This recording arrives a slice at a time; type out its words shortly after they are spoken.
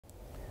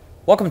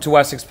Welcome to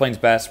Wes Explains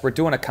Best. We're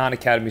doing a Khan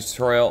Academy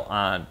tutorial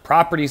on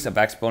properties of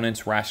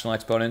exponents, rational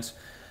exponents.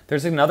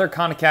 There's another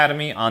Khan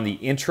Academy on the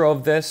intro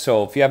of this,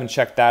 so if you haven't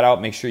checked that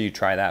out, make sure you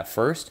try that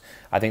first.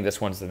 I think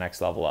this one's the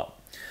next level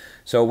up.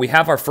 So we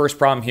have our first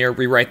problem here.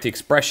 Rewrite the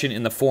expression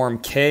in the form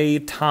k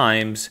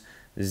times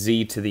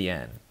z to the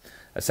n.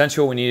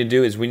 Essentially what we need to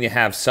do is we need to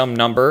have some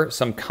number,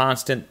 some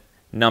constant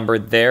number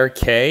there,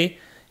 k,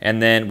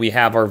 and then we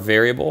have our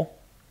variable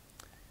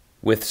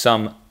with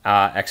some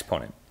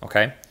exponent,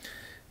 okay?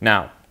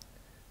 Now,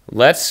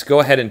 let's go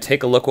ahead and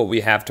take a look what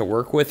we have to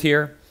work with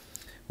here.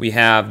 We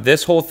have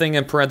this whole thing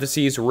in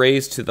parentheses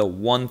raised to the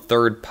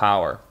 1/3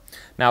 power.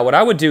 Now, what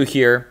I would do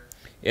here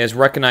is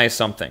recognize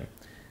something.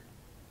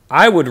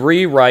 I would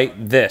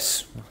rewrite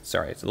this.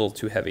 Sorry, it's a little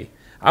too heavy.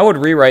 I would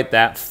rewrite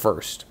that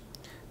first.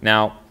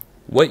 Now,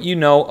 what you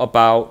know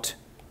about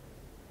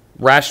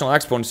rational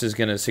exponents is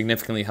going to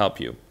significantly help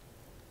you.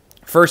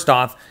 First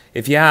off,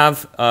 if you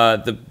have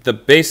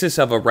the basis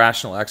of a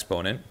rational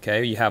exponent,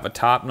 okay, you have a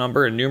top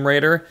number, a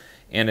numerator,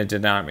 and a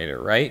denominator,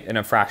 right, and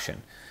a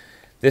fraction.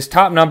 This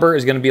top number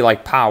is going to be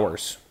like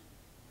powers,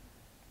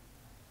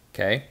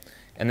 okay,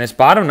 and this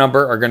bottom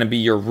number are going to be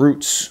your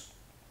roots.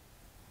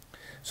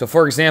 So,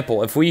 for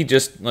example, if we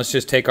let's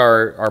just take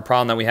our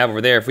problem that we have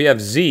over there. If we have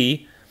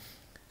z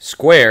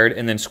squared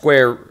and then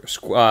square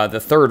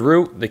the third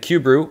root, the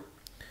cube root,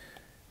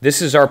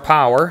 this is our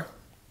power.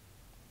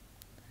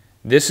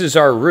 This is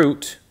our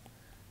root,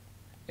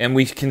 and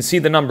we can see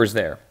the numbers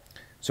there.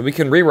 So we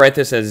can rewrite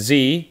this as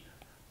z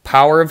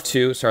power of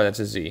 2. Sorry,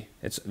 that's a z.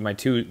 It's my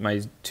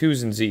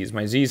 2's and z's.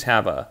 My z's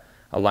have a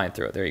line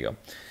through it. There you go.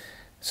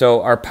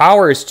 So our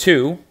power is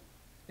 2,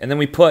 and then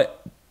we put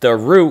the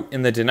root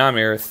in the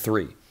denominator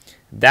 3.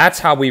 That's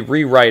how we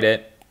rewrite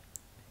it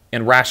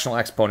in rational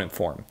exponent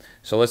form.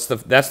 So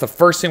that's the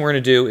first thing we're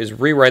going to do is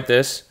rewrite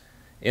this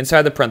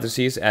inside the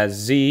parentheses as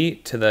z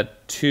to the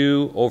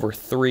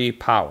 2/3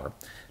 power.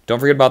 Don't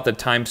forget about the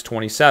times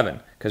 27,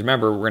 because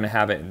remember, we're going to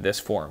have it in this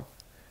form.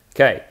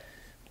 Okay,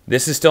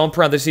 this is still in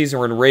parentheses, and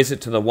we're going to raise it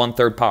to the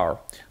 1/3 power.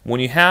 When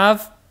you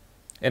have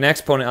an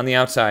exponent on the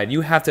outside,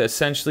 you have to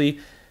essentially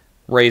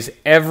raise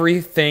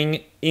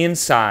everything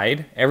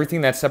inside,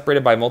 everything that's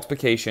separated by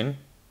multiplication,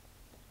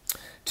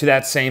 to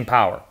that same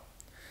power.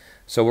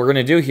 So what we're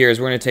going to do here is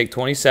we're going to take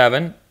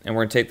 27, and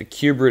we're going to take the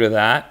cube root of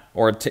that,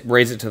 or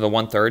raise it to the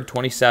 1/3.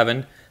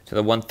 27 to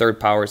the 1/3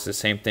 power is the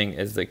same thing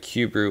as the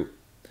cube root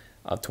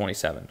of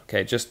 27,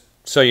 okay, just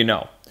so you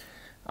know.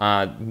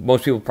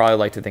 Most people probably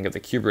like to think of the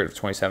cube root of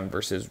 27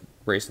 versus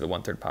raised to the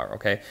 1/3 power,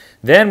 okay?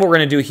 Then what we're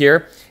going to do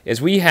here is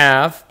we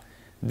have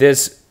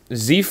this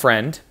z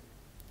friend,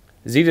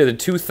 z to the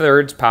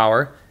 2/3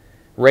 power,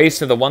 raised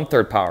to the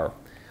 1/3 power.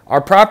 Our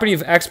property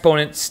of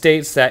exponent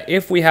states that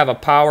if we have a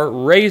power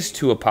raised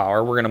to a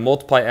power, we're going to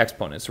multiply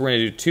exponents. So we're going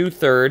to do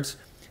 2/3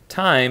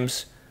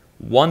 times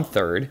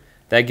 1/3.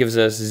 That gives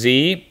us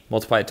z,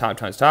 multiply top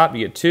times top,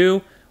 you get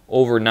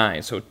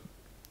 2/9. So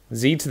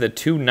z to the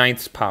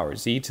 2/9 power,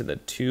 z to the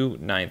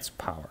 2/9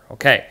 power.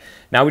 Okay,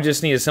 now we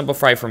just need to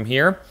simplify from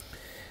here.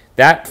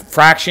 That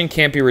fraction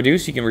can't be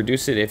reduced. You can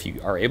reduce it if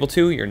you are able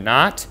to. You're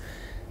not.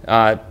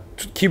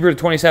 Cube root of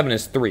 27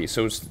 is 3,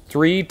 so it's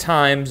 3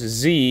 times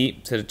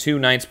z to the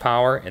 2/9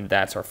 power, and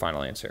that's our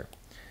final answer.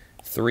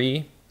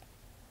 3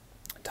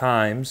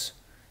 times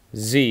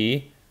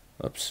z,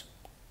 oops,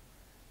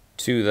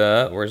 to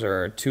the, where's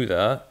our to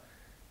the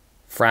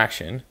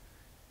fraction,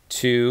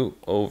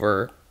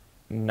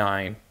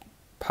 2/9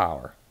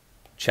 power.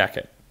 Check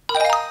it.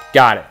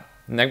 Got it.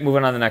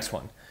 Moving on to the next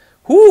one.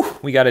 Whew,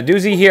 we got a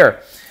doozy here.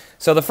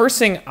 So the first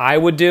thing I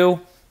would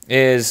do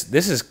is,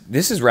 this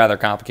is rather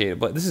complicated,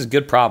 but this is a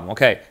good problem.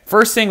 Okay,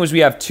 first thing was we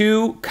have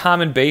two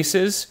common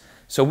bases,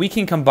 so we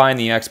can combine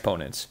the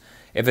exponents.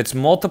 If it's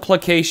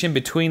multiplication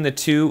between the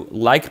two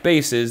like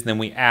bases, then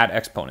we add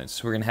exponents.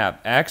 So we're going to have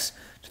x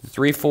to the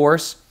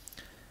 3/4,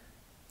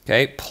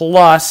 okay,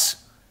 plus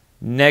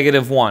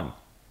 -1.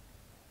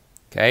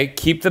 Okay,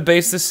 keep the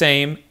base the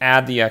same,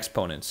 add the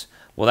exponents.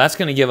 Well, that's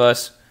going to give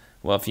us,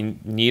 well, if you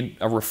need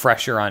a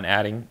refresher on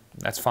adding,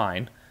 that's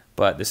fine.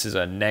 But this is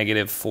a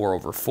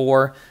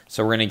 -4/4.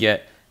 So we're going to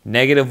get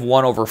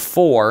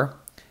 -1/4.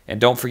 And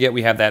don't forget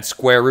we have that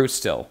square root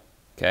still.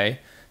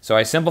 Okay, so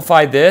I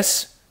simplified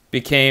this,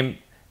 became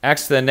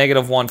x to the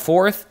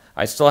 -1/4.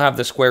 I still have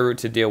the square root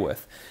to deal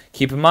with.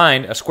 Keep in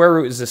mind, a square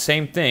root is the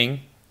same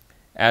thing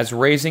as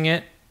raising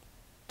it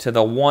to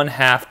the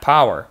 1/2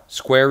 power.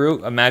 Square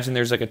root, imagine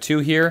there's like a 2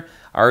 here.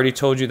 I already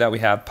told you that we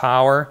have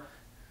power.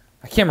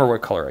 I can't remember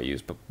what color I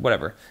used, but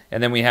whatever.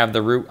 And then we have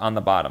the root on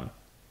the bottom.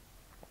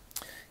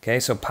 Okay,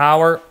 so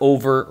power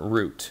over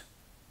root.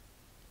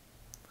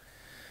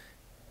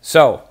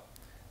 So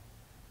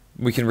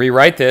we can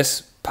rewrite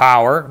this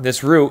power,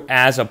 this root,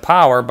 as a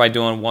power by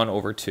doing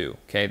 1/2.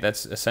 Okay,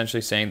 that's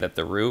essentially saying that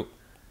the root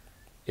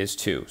is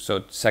 2.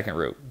 So second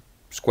root,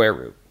 square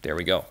root. There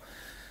we go.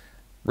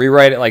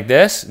 Rewrite it like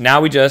this.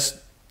 Now we just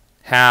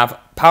have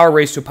power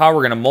raised to a power.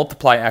 We're going to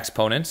multiply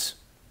exponents.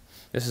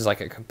 This is like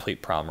a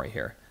complete problem right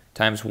here.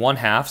 Times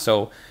 1/2.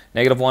 So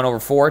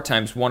 -1/4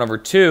 times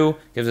 1/2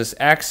 gives us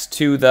x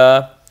to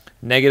the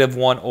negative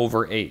 1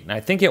 over 8. And I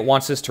think it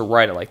wants us to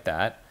write it like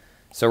that.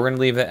 So we're going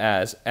to leave it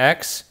as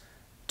x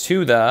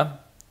to the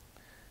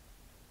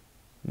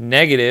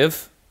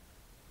negative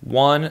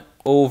 1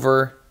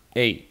 over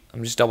 8.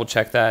 I'm just double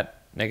check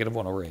that. Negative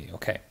 1 over 8.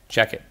 Okay,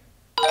 check it.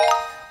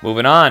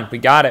 Moving on. We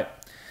got it.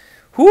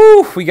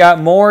 Whew, we got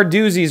more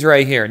doozies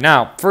right here.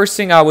 Now, first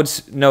thing I would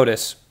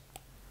notice,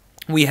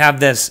 we have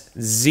this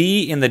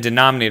z in the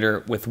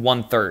denominator with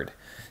 1/3.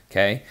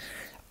 Okay,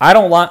 I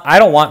don't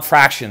want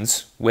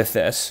fractions with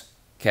this.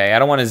 Okay, I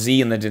don't want a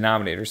z in the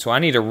denominator, so I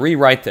need to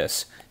rewrite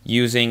this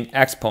using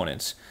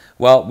exponents.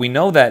 Well, we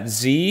know that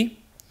z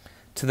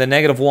to the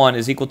negative 1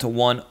 is equal to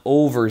 1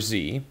 over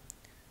z.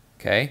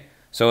 Okay,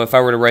 so if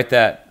I were to write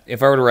that,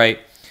 if I were to write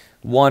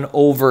 1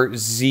 over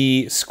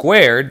z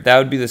squared, that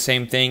would be the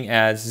same thing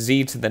as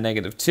z to the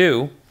negative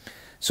 2.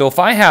 So if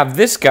I have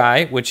this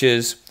guy, which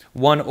is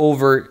 1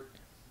 over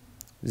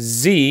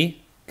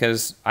z,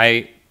 because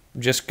I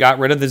just got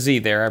rid of the z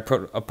there, I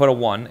put a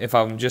 1. If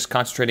I'm just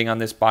concentrating on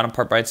this bottom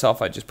part by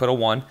itself, I just put a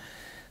 1.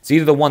 Z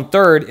to the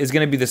 1/3 is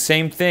going to be the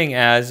same thing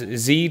as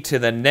z to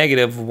the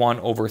negative 1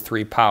 over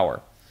 3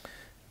 power.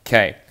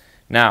 Okay,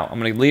 now I'm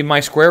going to leave my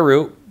square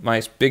root,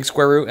 my big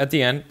square root at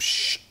the end.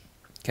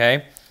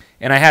 Okay,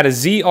 and I had a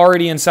z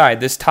already inside,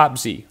 this top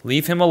z.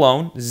 Leave him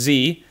alone,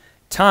 z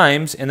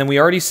times, and then we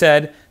already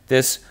said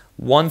this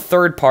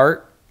 1/3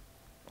 part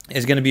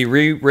is going to be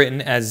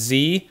rewritten as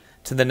z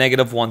to the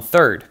negative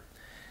 1/3.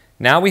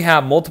 Now we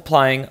have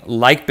multiplying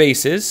like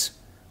bases.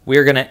 We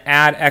are going to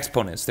add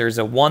exponents. There's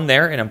a 1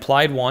 there, an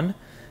implied 1.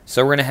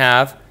 So we're going to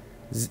have,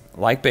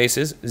 like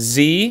bases,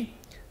 z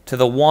to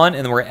the 1,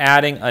 and then we're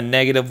adding a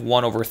negative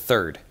 1 over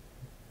 3.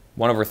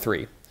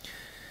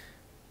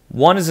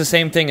 1 is the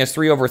same thing as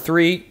 3 over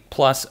 3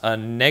 plus a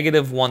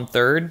negative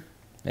 1/3.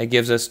 That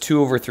gives us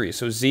 2 over 3.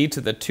 So z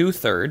to the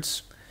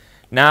 2/3.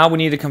 Now we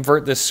need to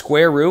convert this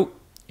square root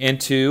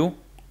into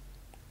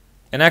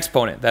an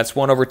exponent. That's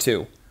 1 over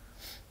 2.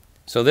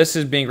 So this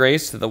is being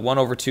raised to the 1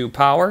 over 2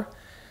 power.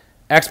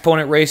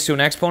 Exponent raised to an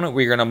exponent,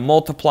 we're going to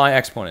multiply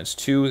exponents.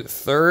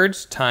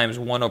 2/3 times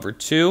 1 over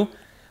 2.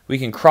 We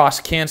can cross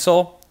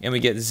cancel, and we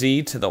get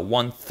z to the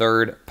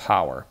 1/3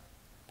 power.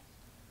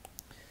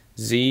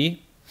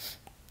 Z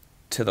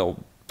to the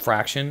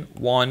fraction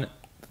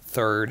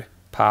 1/3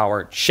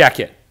 power. Check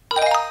it.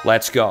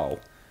 Let's go.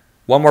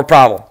 One more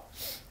problem.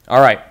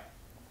 All right,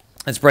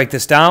 let's break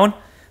this down.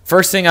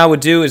 First thing I would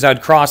do is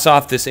I'd cross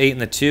off this 8 and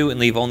the 2 and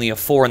leave only a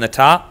 4 in the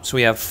top. So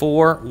we have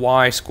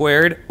 4y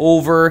squared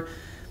over.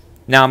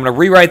 Now I'm going to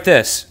rewrite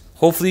this.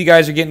 Hopefully you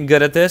guys are getting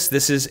good at this.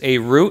 This is a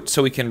root,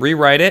 so we can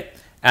rewrite it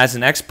as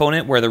an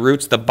exponent where the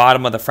root's the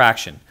bottom of the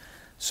fraction.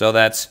 So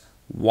that's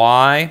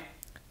y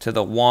to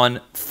the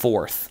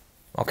 1/4.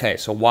 Okay,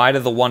 so y to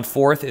the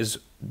 1/4 is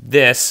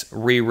this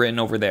rewritten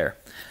over there.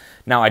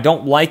 Now I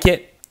don't like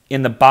it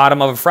in the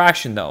bottom of a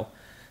fraction though.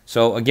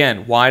 So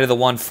again, y to the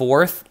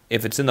 1/4,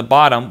 if it's in the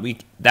bottom,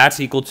 that's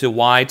equal to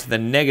y to the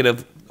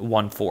negative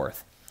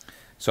 1/4.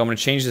 So I'm going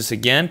to change this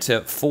again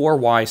to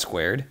 4y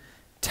squared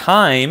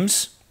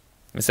times,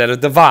 instead of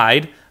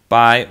divide,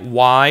 by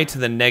y to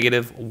the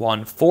negative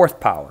 1/4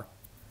 power.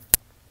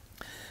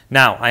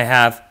 Now I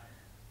have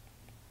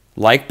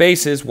like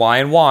bases, y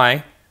and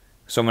y,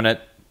 so I'm going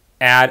to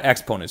add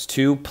exponents.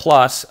 2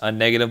 plus a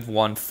negative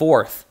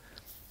 1/4.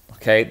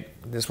 Okay,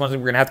 this one we're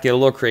going to have to get a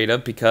little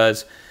creative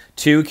because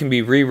 2 can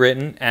be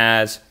rewritten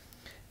as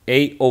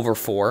 8 over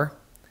 4,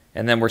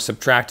 and then we're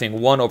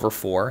subtracting 1 over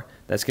 4.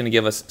 That's going to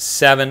give us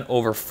 7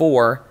 over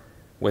 4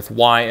 with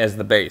y as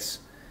the base.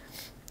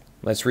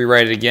 Let's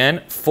rewrite it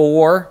again.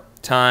 4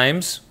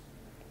 times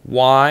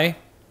y,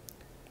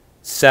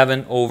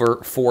 7 over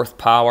 4th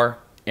power,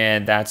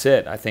 and that's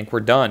it. I think we're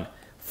done.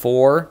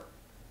 4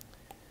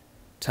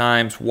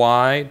 times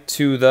y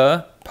to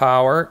the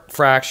power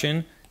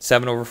fraction,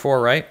 7 over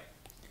 4, right?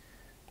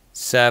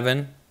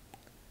 7,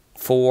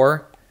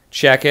 4.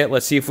 Check it.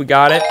 Let's see if we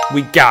got it.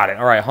 We got it.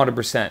 All right,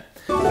 100%.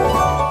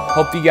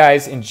 Hope you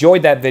guys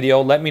enjoyed that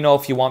video. Let me know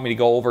if you want me to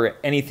go over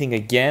anything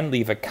again.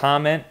 Leave a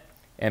comment.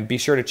 And be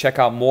sure to check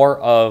out more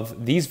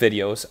of these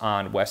videos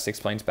on West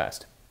Explains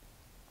Best.